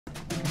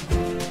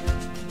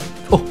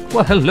Oh,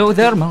 well, hello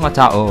there mga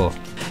tao.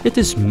 It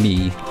is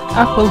me,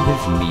 Apple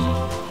with me,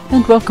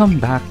 and welcome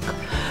back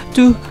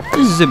to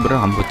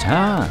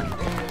Zebrambutan.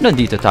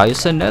 Nandito tayo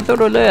sa Nether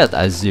ulit,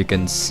 as you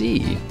can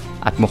see.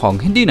 At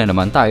mukhang hindi na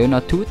naman tayo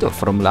natuto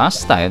from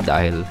last time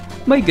dahil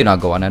may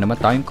ginagawa na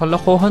naman tayong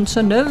kalokohan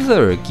sa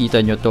Nether.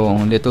 Kita nyo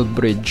tong little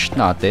bridge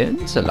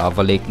natin sa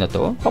lava lake na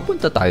to.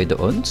 Papunta tayo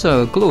doon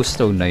sa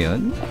glowstone na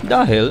yun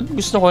dahil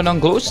gusto ko ng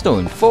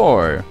glowstone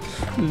for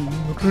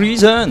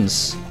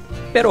reasons.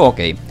 Pero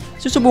okay,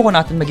 susubukan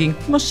natin maging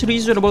mas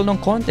reasonable ng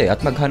konti at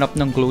maghanap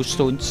ng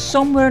glowstone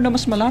somewhere na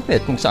mas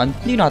malapit kung saan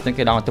hindi natin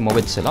kailangan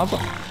tumawid sa lava.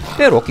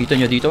 Pero kita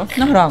nyo dito,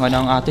 naharangan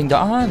ang ating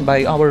daan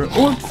by our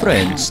old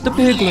friends, the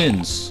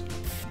piglins.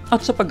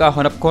 At sa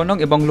paghahanap ko ng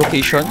ibang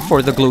location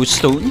for the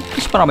glowstone,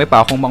 mas marami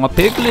pa akong mga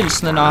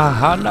piglins na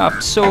nahahanap.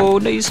 So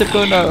naisip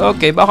ko na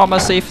okay, baka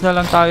mas safe na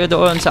lang tayo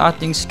doon sa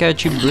ating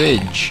sketchy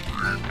bridge.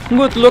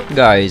 Good luck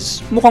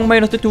guys! Mukhang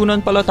may natutunan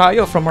pala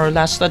tayo from our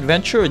last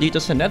adventure dito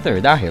sa Nether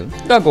dahil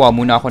gagawa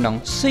muna ako ng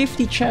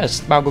safety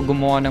chest bago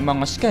gumawa ng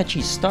mga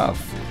sketchy stuff.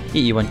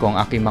 Iiwan ko ang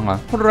aking mga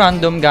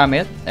random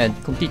gamit and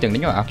kung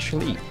titingnan nyo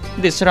actually,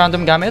 this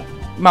random gamit,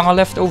 mga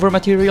leftover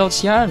materials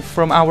yan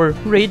from our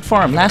raid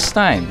farm last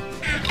time.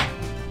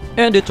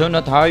 And ito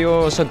na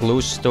tayo sa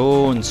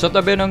glowstone. Sa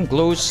tabi ng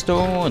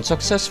glowstone,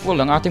 successful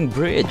ang ating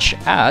bridge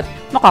at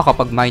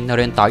makakapag-mine na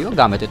rin tayo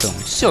gamit itong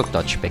silk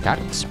touch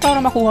pickaxe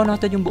para makuha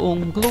natin yung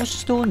buong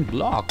glowstone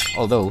block.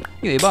 Although,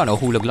 yung iba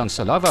nahuhulog lang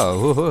sa lava.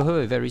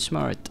 Very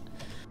smart.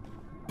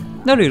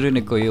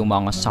 Naririnig ko yung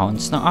mga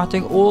sounds ng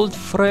ating old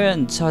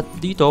friends at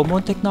dito,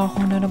 muntik na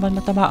ako na naman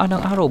matamaan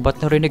ng araw. But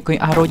narinig ko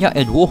yung araw niya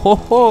and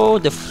wohoho,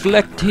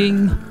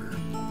 deflecting.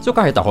 So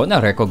kahit ako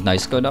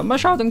na-recognize ko na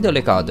masyadong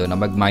delikado na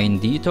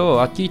mag-mine dito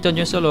at kita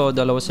nyo sila,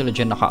 dalawa sila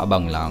dyan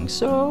nakaabang lang.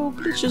 So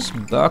let's just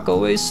back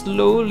away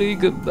slowly.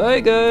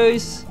 Goodbye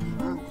guys!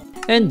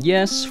 And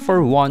yes, for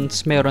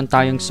once, meron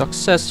tayong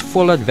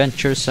successful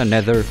adventure sa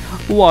Nether.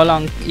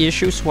 Walang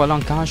issues,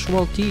 walang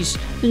casualties,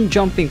 and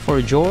jumping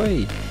for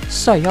joy.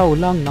 Sayaw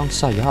lang ng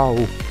sayaw.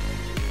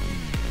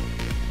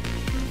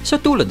 Sa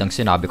tulad ng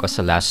sinabi ko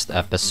sa last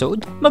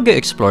episode,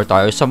 mag-e-explore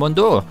tayo sa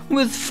mundo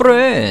with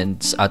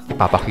friends at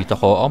ipapakita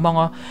ko ang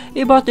mga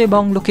iba't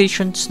ibang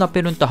locations na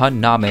pinuntahan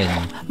namin.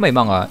 May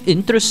mga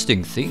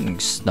interesting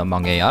things na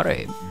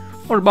mangyayari.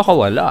 Or baka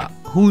wala.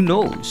 Who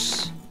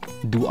knows?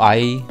 Do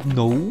I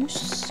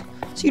knows?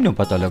 Sino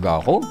pa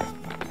talaga ako?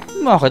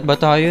 Bakit ba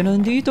tayo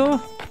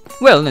nandito?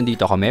 Well,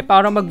 nandito kami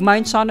para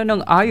mag-mine sana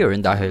ng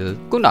iron dahil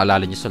kung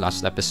naalala niyo sa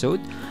last episode,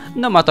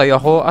 namatay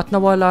ako at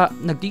nawala,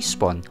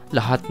 nag-despawn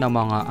lahat ng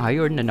mga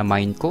iron na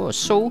na-mine ko.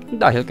 So,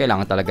 dahil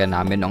kailangan talaga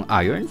namin ng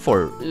iron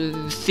for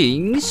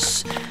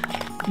things,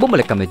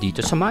 bumalik kami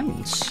dito sa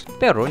mines.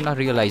 Pero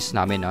na-realize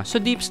namin na sa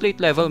deep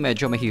slate level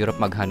medyo mahirap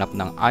maghanap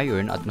ng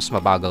iron at mas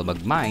mabagal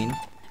mag-mine.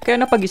 Kaya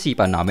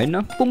napag-isipan namin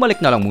na bumalik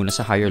na lang muna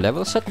sa higher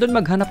levels at doon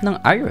maghanap ng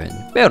iron.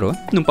 Pero,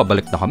 nung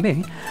pabalik na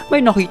kami,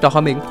 may nakita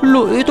kaming,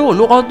 look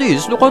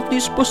at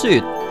this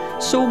pusit.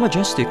 So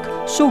majestic,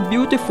 so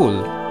beautiful.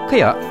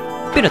 Kaya,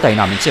 pinatay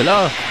namin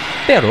sila.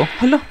 Pero,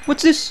 hala,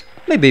 what's this?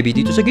 May baby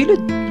dito sa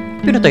gilid.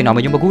 Pinatay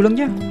namin yung magulang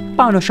niya.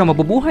 Paano siya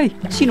mabubuhay?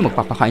 Sino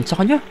magpapakain sa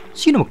kanya?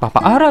 Sino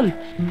magpapaaral?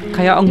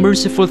 Kaya ang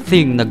merciful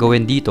thing na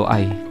gawin dito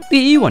ay,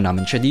 iiwan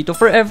namin siya dito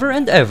forever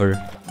and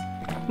ever.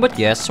 But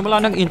yes,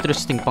 wala nang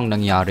interesting pang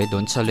nangyari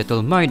doon sa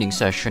little mining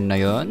session na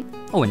yon.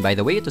 Oh, and by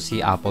the way, ito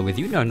si Apple with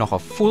you na naka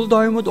full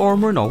diamond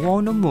armor na. Wow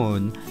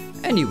naman.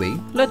 Anyway,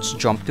 let's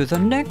jump to the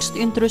next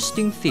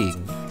interesting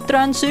thing.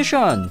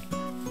 Transition!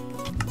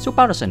 So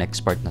para sa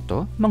next part na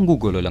to,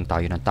 manggugulo lang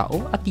tayo ng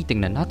tao at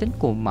titingnan natin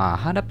kung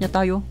mahanap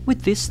niya tayo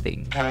with this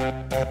thing.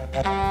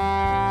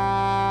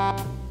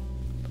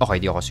 Okay,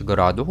 di ako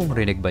sigurado kung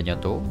rinig ba niya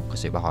to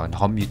kasi baka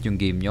nakamute yung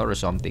game niya or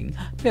something.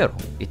 Pero,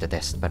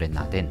 itatest pa rin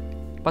natin.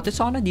 Pati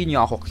sana di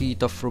niya ako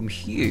kita from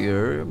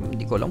here.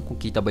 Hindi ko alam kung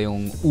kita ba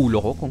yung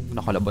ulo ko kung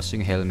nakalabas yung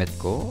helmet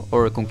ko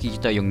or kung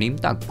kita yung name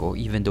tag ko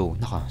even though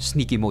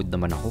naka-sneaky mode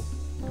naman ako.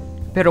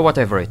 Pero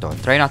whatever ito,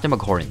 try natin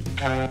mag-horn.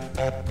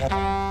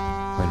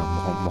 Well,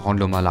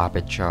 mukhang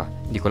lumalapit siya.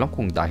 Hindi ko alam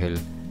kung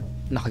dahil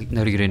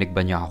naririnig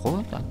ba niya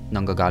ako at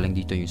nanggagaling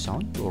dito yung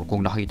sound or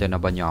kung nakita na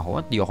ba niya ako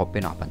at di ako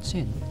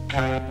pinapansin.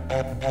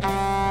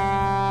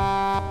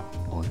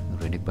 Oh,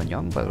 narinig ba niya?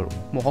 Pero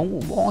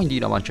mukhang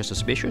hindi naman siya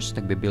suspicious.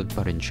 Nagbe-build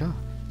pa rin siya.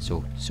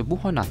 So,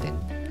 subukan natin.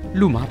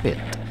 Lumapit.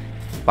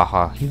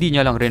 Baka hindi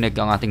niya lang rinig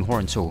ang ating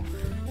horn. So,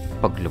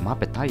 pag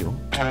lumapit tayo...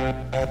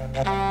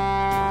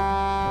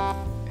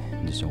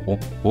 So, oh.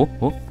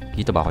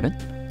 Kita ba ako dun?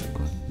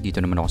 Dito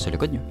naman ako sa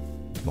likod niya.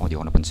 Baka di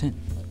ako napansin.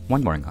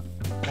 One more nga.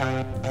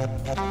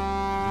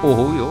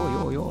 Oh, yo.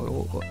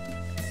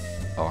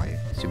 Okay,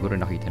 siguro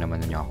nakita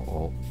naman na niya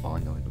ako. Oh,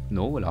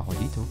 no, wala ako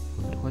dito.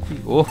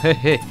 Oh,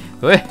 hey.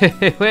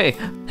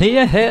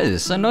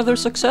 Yes, another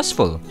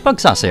successful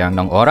pagsasayang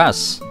ng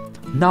oras.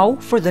 Now,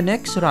 for the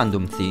next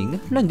random thing,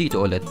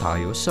 nandito ulit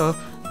tayo sa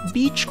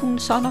beach kung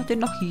saan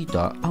natin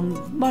nakita ang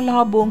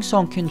malabong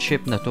sunken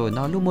ship na to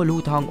na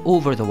lumulutang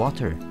over the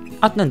water.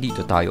 At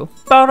nandito tayo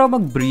para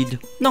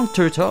mag-breed ng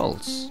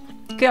turtles.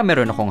 Kaya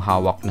meron akong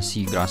hawak na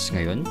seagrass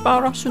ngayon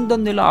para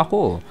sundan nila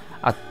ako.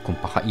 At kung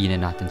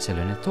pakainin natin sila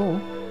nito,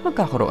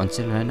 magkakaroon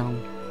sila ng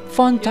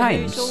fun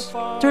times.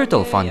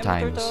 Turtle fun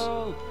times.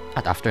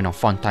 At after ng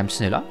fun times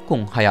nila,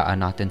 kung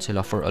hayaan natin sila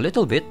for a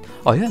little bit,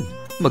 ayan,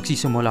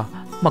 magsisimula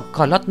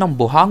magkalat ng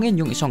buhangin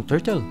yung isang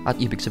turtle. At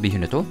ibig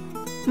sabihin nito,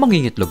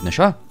 mangingitlog na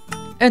siya.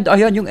 And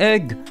ayan yung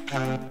egg.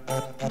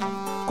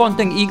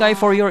 Konting ingay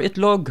for your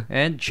itlog.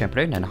 And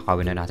syempre,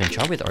 nanakawin na natin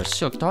siya with our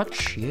silk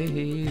touch.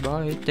 Yay,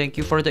 bye. Thank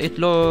you for the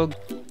itlog.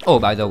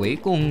 Oh, by the way,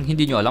 kung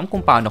hindi nyo alam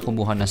kung paano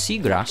kumuha ng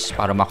seagrass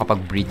para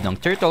makapag-breed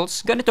ng turtles,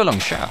 ganito lang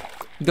siya.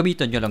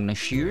 Gamitan nyo lang ng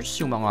shears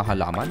yung mga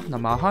halaman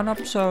na mahanap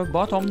sa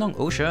bottom ng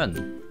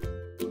ocean.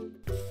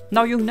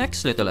 Now, yung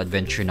next little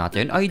adventure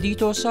natin ay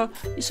dito sa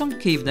isang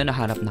cave na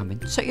nahanap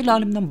namin sa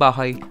ilalim ng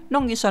bahay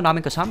ng isa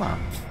namin kasama.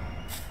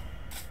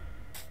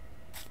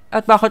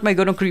 At bakit may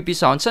ganong creepy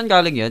sound? Saan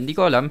galing yan? Hindi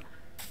ko alam.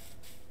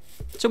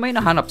 So may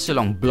nahanap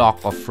silang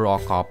block of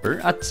raw copper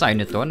at sign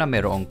nito na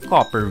mayroong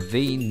copper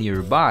vein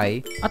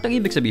nearby. At ang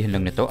ibig sabihin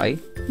lang nito ay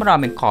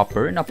maraming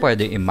copper na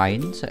pwede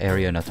i-mine sa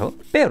area na to.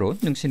 Pero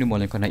nung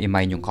sinimulan ko na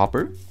i-mine yung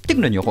copper,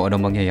 tignan nyo kung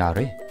anong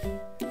mangyayari.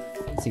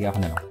 Sige, ako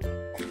na lang.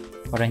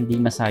 Para hindi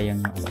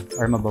masayang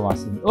or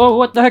mabawasan. Oh,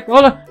 what the heck?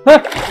 Oh,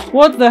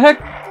 what the heck?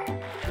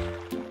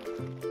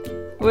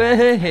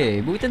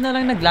 Wehehe, buti na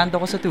lang nagland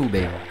ako sa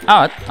tubig.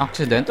 At,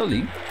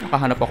 accidentally,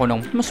 nakahanap ako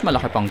ng mas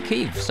malaki pang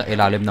cave sa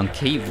ilalim ng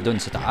cave dun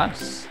sa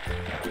taas.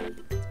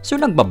 So,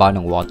 nagbaba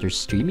ng water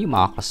stream yung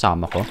mga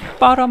kasama ko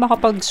para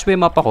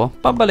makapag-swim up ako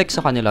pabalik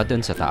sa kanila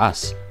dun sa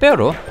taas.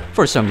 Pero,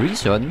 for some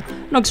reason,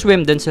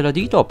 nag-swim din sila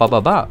dito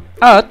pababa.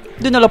 At,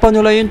 dinala pa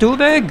nila yung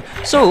tubig.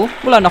 So,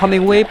 wala na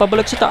kaming way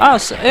pabalik sa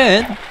taas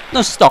and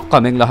na-stuck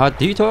kaming lahat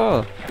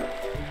dito.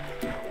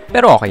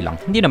 Pero okay lang,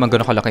 hindi naman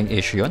gano'ng kalaking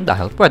issue yun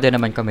dahil pwede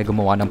naman kami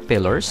gumawa ng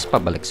pillars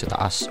pabalik sa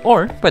taas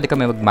or pwede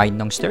kami mag-mine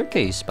ng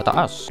staircase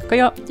pataas.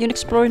 Kaya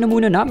in-explore na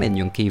muna namin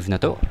yung cave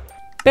na to.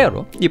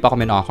 Pero di pa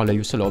kami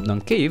nakakalayo sa loob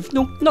ng cave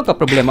nung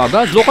nagka-problema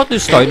agad. Look at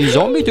this tiny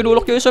zombie,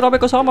 tinulak niya yung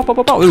sarami kasama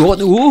papapa.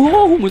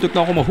 Humutok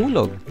na ako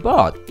mahulog.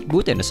 But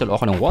buti na salo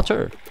ako ng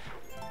water.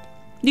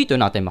 Dito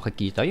natin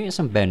makikita yung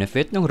isang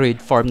benefit ng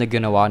raid farm na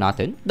ginawa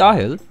natin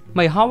dahil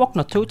may hawak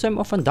na totem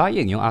of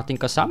undying yung ating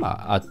kasama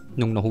at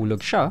nung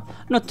nahulog siya,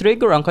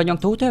 na-trigger ang kanyang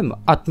totem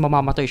at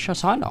mamamatay siya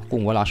sana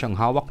kung wala siyang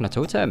hawak na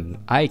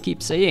totem. I keep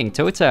saying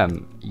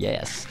totem.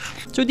 Yes.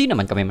 So di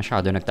naman kami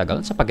masyado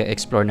nagtagal sa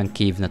pag-explore ng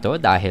cave na to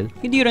dahil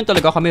hindi rin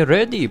talaga kami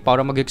ready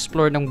para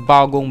mag-explore ng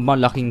bagong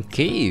malaking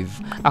cave.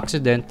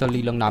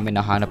 Accidentally lang namin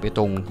nahanap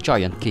itong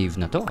giant cave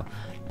na to.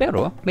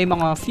 Pero may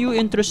mga few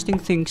interesting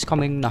things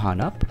kaming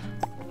nahanap.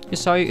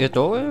 Isa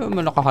ito,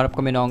 nakaharap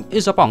kami ng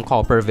isa pang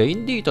copper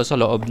vein dito sa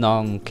loob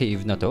ng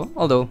cave na to.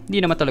 Although,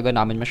 di naman talaga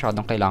namin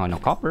masyadong kailangan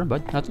ng copper,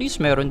 but at least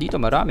meron dito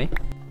marami.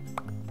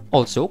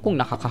 Also, kung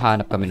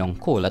nakakahanap kami ng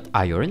coal at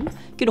iron,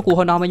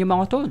 kinukuha namin yung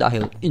mga to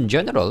dahil in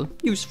general,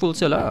 useful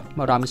sila.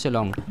 Marami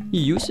silang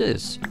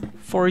uses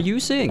for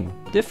using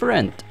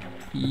different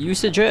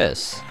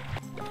usages.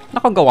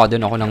 Nakagawa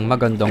din ako ng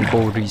magandang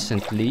bow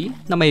recently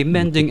na may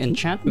mending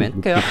enchantment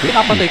kaya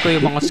pinapatay ko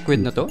yung mga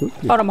squid na to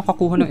para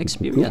makakuha ng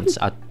experience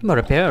at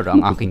ma-repair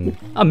ang aking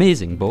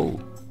amazing bow.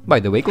 By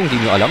the way, kung di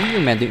nyo alam,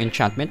 yung mending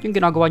enchantment, yung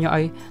ginagawa nyo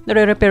ay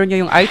nare-repair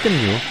nyo yung item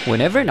nyo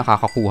whenever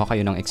nakakakuha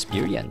kayo ng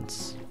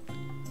experience.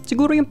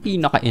 Siguro yung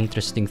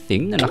pinaka-interesting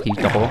thing na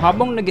nakita ko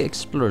habang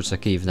nag-explore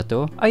sa cave na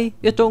to ay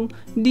itong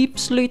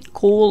deep slate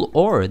coal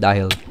ore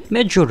dahil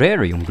medyo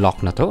rare yung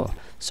block na to.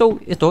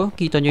 So, ito,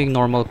 kita nyo yung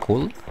normal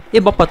coal.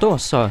 Iba pa to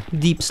sa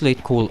deep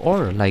slate coal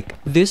ore like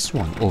this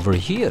one over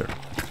here.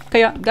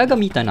 Kaya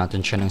gagamitan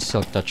natin siya ng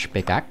silk touch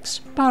pickaxe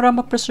para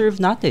ma-preserve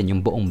natin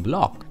yung buong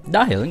block.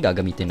 Dahil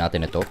gagamitin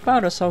natin ito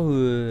para sa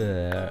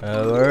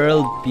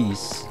world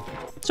peace.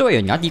 So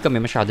ayun nga, di kami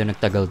masyado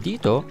nagtagal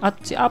dito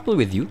at si Apple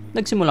with you,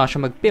 nagsimula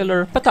siya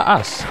mag-pillar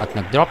pataas at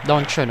nag-drop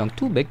down siya ng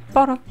tubig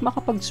para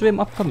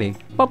makapag-swim up kami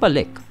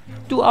pabalik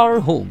to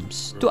our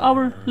homes, to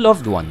our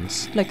loved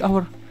ones like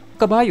our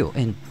kabayo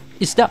and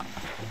isda.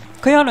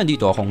 Kaya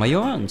nandito ako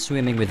ngayon,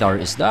 swimming with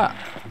our isda.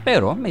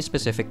 Pero may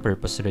specific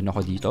purpose rin ako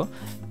dito.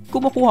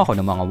 Kumukuha ako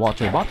ng mga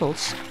water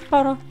bottles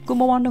para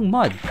gumawa ng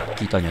mud.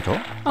 Kita nyo to?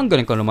 Ang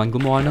galing ko naman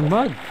gumawa ng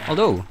mud.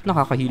 Although,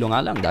 nakakahilo nga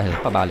lang dahil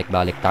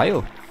pabalik-balik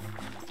tayo.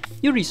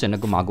 Yung reason na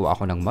gumagawa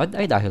ako ng mud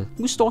ay dahil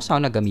gusto ko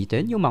sana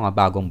gamitin yung mga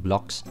bagong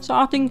blocks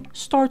sa ating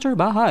starter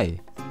bahay.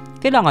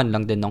 Kailangan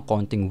lang din ng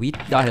konting wheat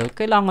dahil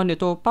kailangan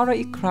nito para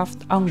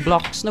i-craft ang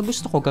blocks na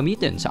gusto ko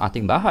gamitin sa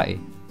ating bahay.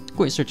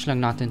 Kung i-search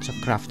lang natin sa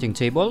crafting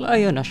table,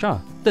 ayan na siya.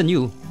 The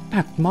new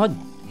packed mud.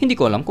 Hindi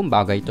ko alam kung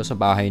bagay ito sa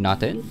bahay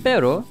natin,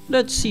 pero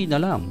let's see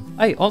na lang.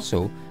 Ay,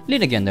 also,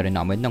 linagyan na rin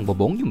namin ng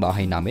bubong yung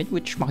bahay namin,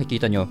 which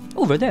makikita nyo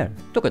over there.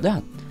 Look at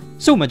that.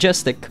 So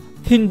majestic.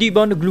 Hindi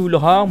ba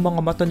naglulaha ang mga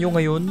mata nyo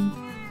ngayon?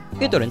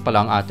 Ito rin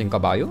pala ang ating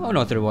kabayo,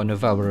 another one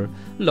of our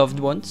loved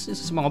ones,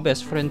 isa sa mga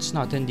best friends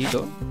natin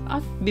dito.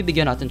 At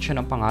bibigyan natin siya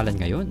ng pangalan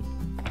ngayon.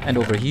 And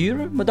over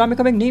here, madami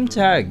kaming name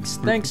tags.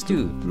 Thanks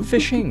to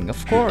fishing, of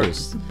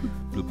course.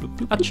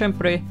 At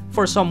syempre,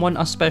 for someone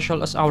as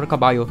special as our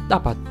kabayo,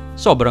 dapat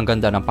sobrang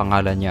ganda ng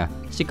pangalan niya.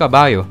 Si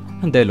Kabayo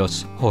de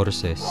los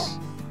Horses.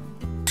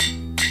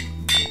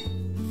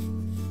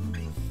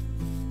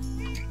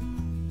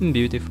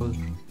 Beautiful.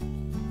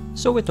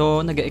 So ito,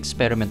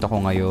 nag-experiment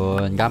ako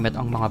ngayon gamit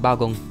ang mga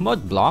bagong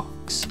mud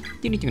blocks.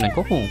 Tinitingnan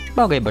ko kung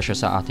bagay ba siya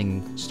sa ating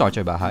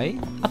starter bahay.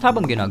 At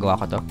habang ginagawa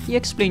ko to,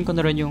 i-explain ko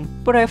na rin yung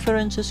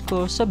preferences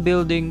ko sa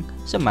building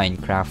sa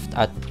Minecraft.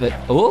 At,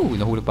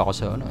 nahulog pa ako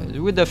sa,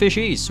 with the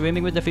fishies,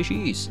 swimming with the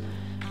fishies.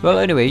 Well,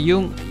 anyway,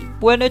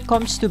 when it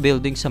comes to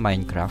building sa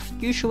Minecraft,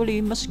 usually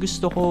mas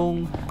gusto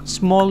kong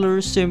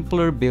smaller,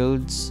 simpler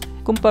builds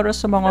kumpara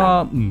sa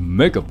mga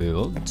mega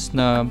builds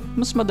na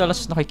mas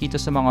madalas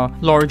nakikita sa mga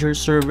larger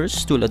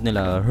servers tulad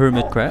nila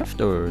Hermitcraft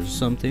or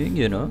something,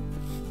 you know.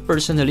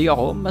 Personally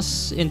ako,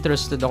 mas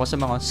interested ako sa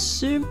mga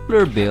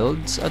simpler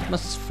builds at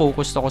mas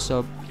focused ako sa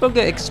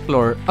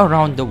pag-explore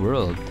around the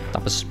world.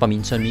 Tapos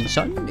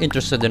paminsan-minsan,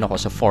 interested din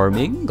ako sa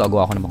farming.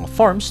 Gagawa ako ng mga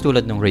farms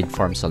tulad ng raid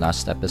farm sa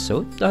last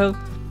episode dahil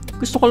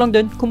gusto ko lang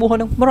din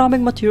kumuha ng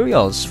maraming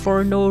materials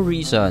for no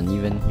reason.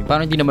 Even,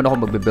 parang hindi naman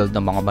ako magbe-build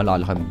ng mga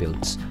malalaking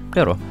builds.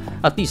 Pero,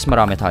 at least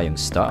marami tayong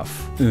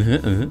stuff.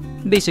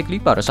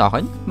 Basically, para sa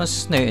akin,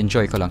 mas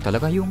na-enjoy ko lang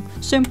talaga yung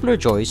simpler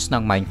joys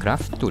ng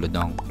Minecraft tulad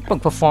ng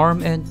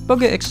pagpa-farm and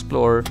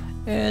pag-explore.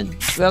 And,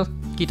 well,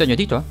 kita nyo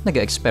dito,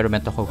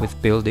 nag-experiment ako with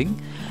building.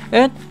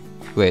 And,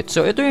 wait,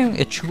 so ito yung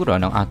itsura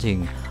ng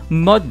ating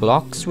mud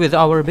blocks with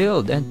our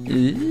build. And,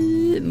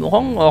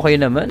 mukhang okay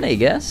naman, I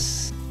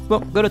guess.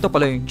 Well, ganito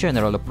pala yung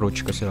general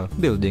approach ko sa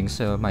building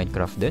sa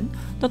Minecraft din.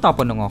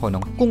 Tatapon lang ako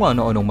ng kung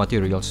ano-anong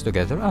materials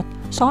together at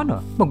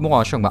sana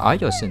magmukha siyang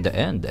maayos in the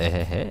end.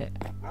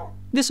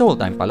 This whole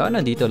time pala,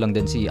 nandito lang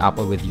din si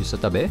Apple with you sa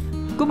tabi.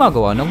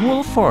 Gumagawa ng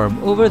wool farm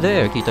over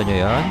there. Kita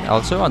nyo yan?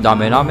 Also, ang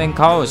dami naming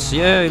cows.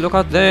 Yay, look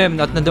at them.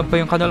 At nandun pa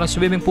yung kanilang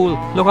swimming pool.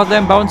 Look at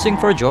them bouncing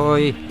for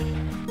joy.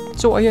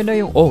 So, ayan na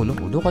yung,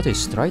 look at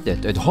this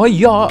trident. And,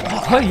 hiya!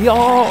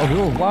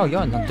 Oh, wow,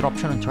 yan. Nag-drop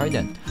siya ng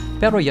trident.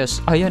 Pero yes,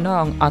 ayan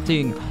na ang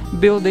ating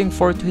building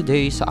for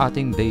today sa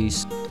ating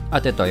base.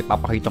 At ito,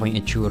 ipapakita ko yung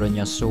itsura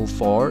niya so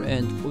far.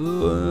 And,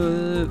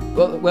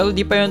 well,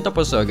 di pa yan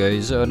tapos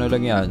guys. Ano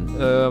lang yan.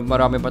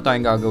 Marami pa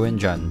tayong gagawin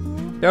dyan.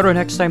 Pero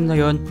next time na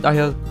yun,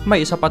 dahil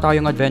may isa pa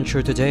tayong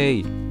adventure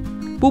today.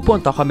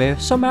 Pupunta kami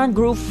sa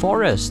Mangrove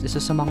Forest,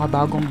 isa sa mga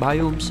bagong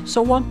biomes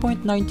sa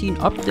 1.19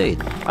 update.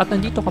 At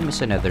nandito kami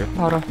sa Nether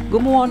para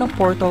gumawa ng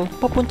portal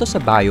papunta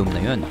sa biome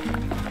na yun.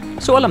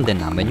 So alam din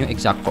namin yung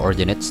exact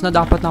coordinates na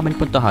dapat namin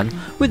puntahan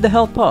with the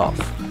help of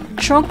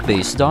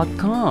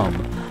chunkbase.com.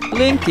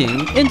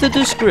 Linking in the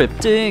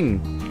descripting.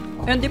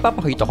 And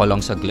ipapakita ko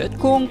lang saglit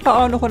kung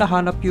paano ko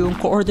nahanap yung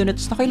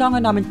coordinates na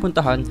kailangan namin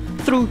puntahan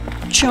through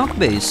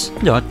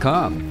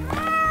chunkbase.com.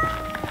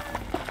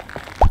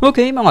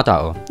 Okay mga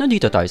tao,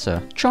 nandito tayo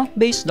sa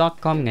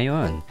chunkbase.com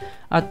ngayon.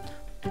 At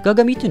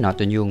gagamitin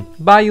natin yung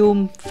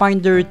biome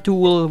finder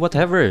tool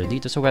whatever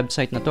dito sa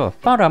website na to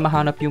para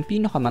mahanap yung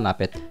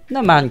pinakamalapit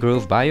na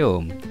mangrove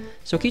biome.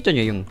 So kita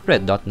nyo yung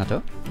red dot na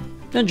to?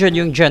 Nandiyan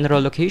yung general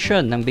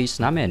location ng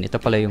base namin.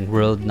 Ito pala yung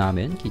world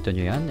namin. Kita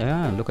nyo yan?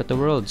 Ayan, look at the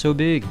world. So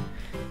big.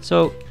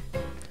 So,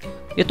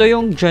 ito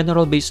yung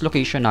general base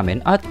location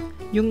namin at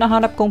yung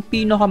nahanap kong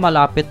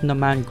pinakamalapit na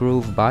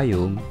mangrove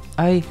biome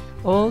ay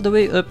all the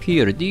way up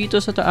here, dito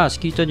sa taas.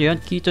 Kita nyo yan?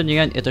 Kita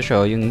nyo yan? Ito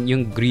siya,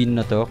 yung green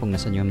na to, kung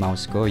nasan yung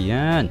mouse ko.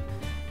 Yan.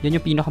 Yan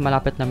yung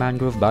pinakamalapit na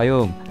mangrove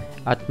biome.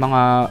 At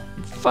mga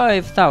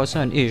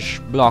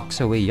 5,000-ish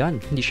blocks away yan.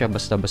 Hindi siya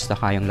basta-basta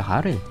kayang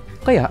lakarin.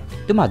 Kaya,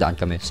 dumadaan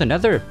kami sa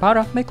Nether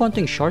para may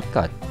konting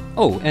shortcut.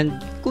 Oh, and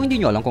kung hindi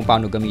nyo alam kung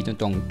paano gamitin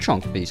tong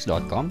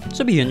chunkbase.com,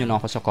 sabihin nyo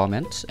lang ako sa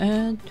comments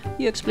and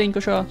i-explain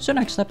ko siya sa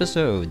next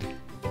episode.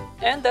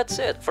 And that's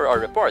it for our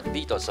report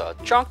dito sa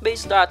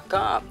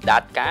chunkbase.com.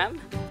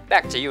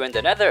 Back to you in the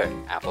Nether,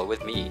 Apple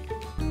with me.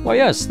 Why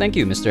yes, thank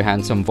you Mr.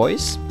 Handsome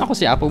Voice. Ako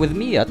si Apple with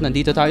me at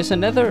nandito tayo sa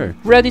Nether,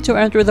 ready to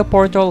enter the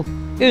portal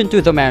into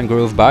the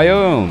mangrove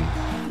biome.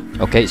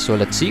 Okay, so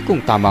let's see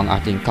kung tama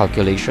ang ating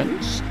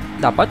calculations.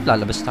 Dapat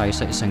lalabas tayo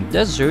sa isang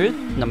desert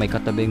na may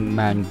katabing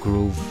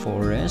mangrove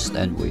forest.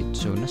 And wait,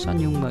 so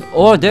nasaan yung...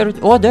 Oh, there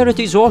it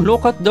is! Oh,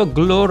 look at the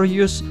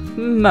glorious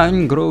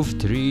mangrove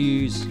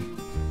trees!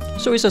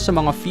 So, isa sa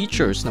mga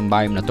features ng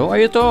biome na to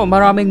ay ito,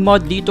 maraming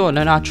mud dito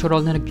na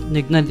natural na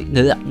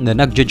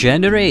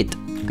nag-generate.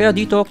 Kaya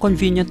dito,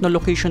 convenient na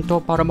location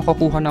to para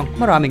makakuha ng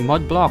maraming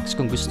mud blocks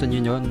kung gusto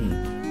niyo yun.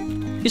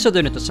 Isa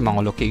din ito sa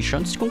mga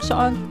locations kung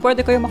saan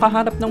pwede kayo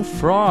makahanap ng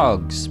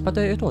frogs.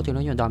 Pati ito,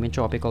 tingnan nyo, daming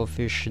tropical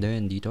fish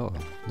din dito.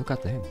 Look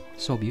at them.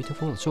 So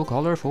beautiful, so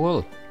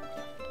colorful.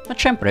 At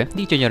syempre,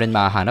 dito nyo rin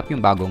mahahanap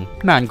yung bagong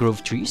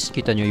mangrove trees.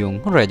 Kita nyo yung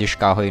reddish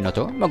kahoy na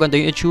to. Maganda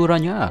yung itsura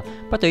niya.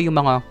 Pati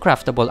yung mga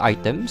craftable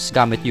items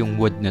gamit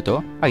yung wood na to.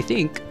 I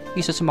think,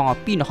 isa sa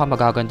mga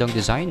pinakamagagandang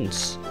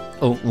designs.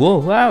 Oh,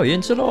 wow,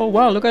 yun sila. Oh,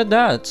 wow, look at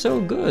that. So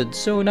good,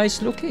 so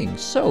nice looking,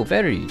 so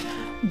very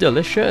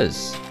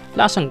delicious.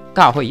 Lasang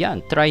kahoy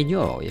yan. Try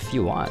nyo if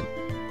you want.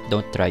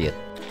 Don't try it.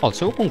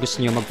 Also, kung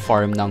gusto niyo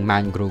mag-farm ng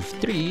mangrove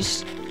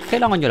trees,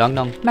 kailangan nyo lang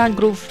ng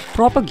mangrove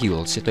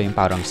propagules. Ito yung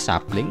parang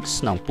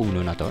saplings ng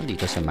puno na to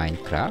dito sa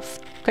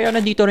Minecraft. Kaya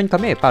nandito rin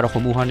kami para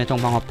kumuha nitong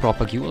mga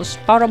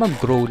propagules para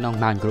mag-grow ng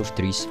mangrove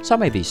trees sa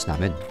may base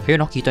namin. Kaya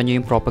nakita nyo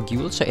yung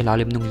propagules sa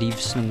ilalim ng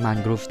leaves ng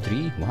mangrove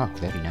tree. Wow,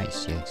 very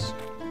nice, yes.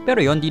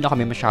 Pero yon, di na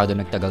kami masyado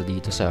nagtagal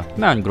dito sa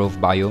mangrove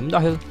biome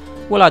dahil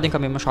wala din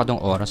kami masyadong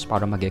oras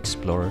para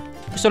mag-explore.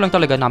 Gusto lang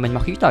talaga namin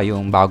makita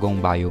yung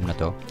bagong biome na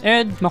to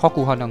and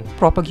makakuha ng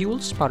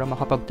propagules para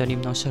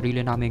makapagtanim ng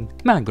sarili naming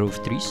mangrove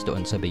trees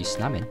doon sa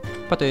base namin.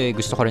 Pati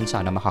gusto ko rin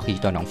sana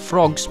makakita ng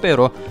frogs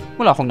pero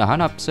wala akong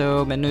nahanap,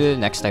 so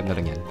next time na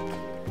lang yan.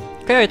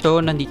 Kaya ito,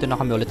 nandito na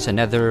kami ulit sa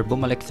Nether,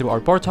 bumalik through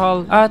our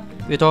portal at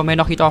ito may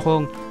nakita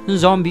akong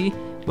zombie.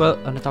 Well,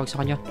 ano tawag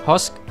sa kanya?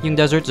 Husk, yung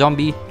desert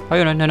zombie.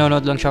 Ayun,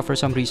 nanonood lang siya for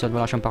some reason,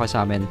 wala siyang paka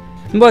sa amin.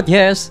 But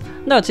yes,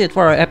 that's it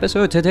for our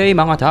episode today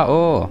mga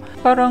tao.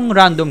 Parang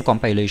random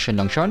compilation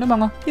lang siya ng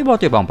mga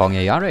iba't ibang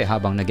pangyayari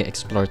habang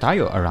nag-explore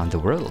tayo around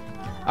the world.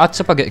 At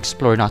sa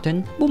pag-explore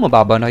natin,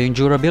 bumababa na yung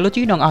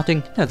durability ng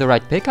ating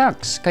netherite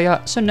pickaxe.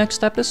 Kaya sa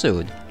next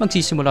episode,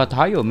 magsisimula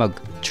tayo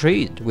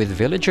mag-trade with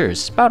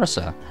villagers para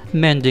sa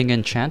mending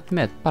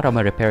enchantment para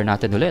ma-repair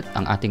natin ulit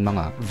ang ating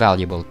mga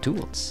valuable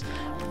tools.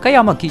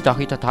 Kaya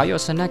magkita-kita tayo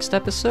sa next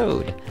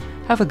episode.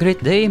 Have a great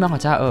day mga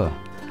tao.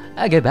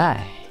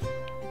 Goodbye.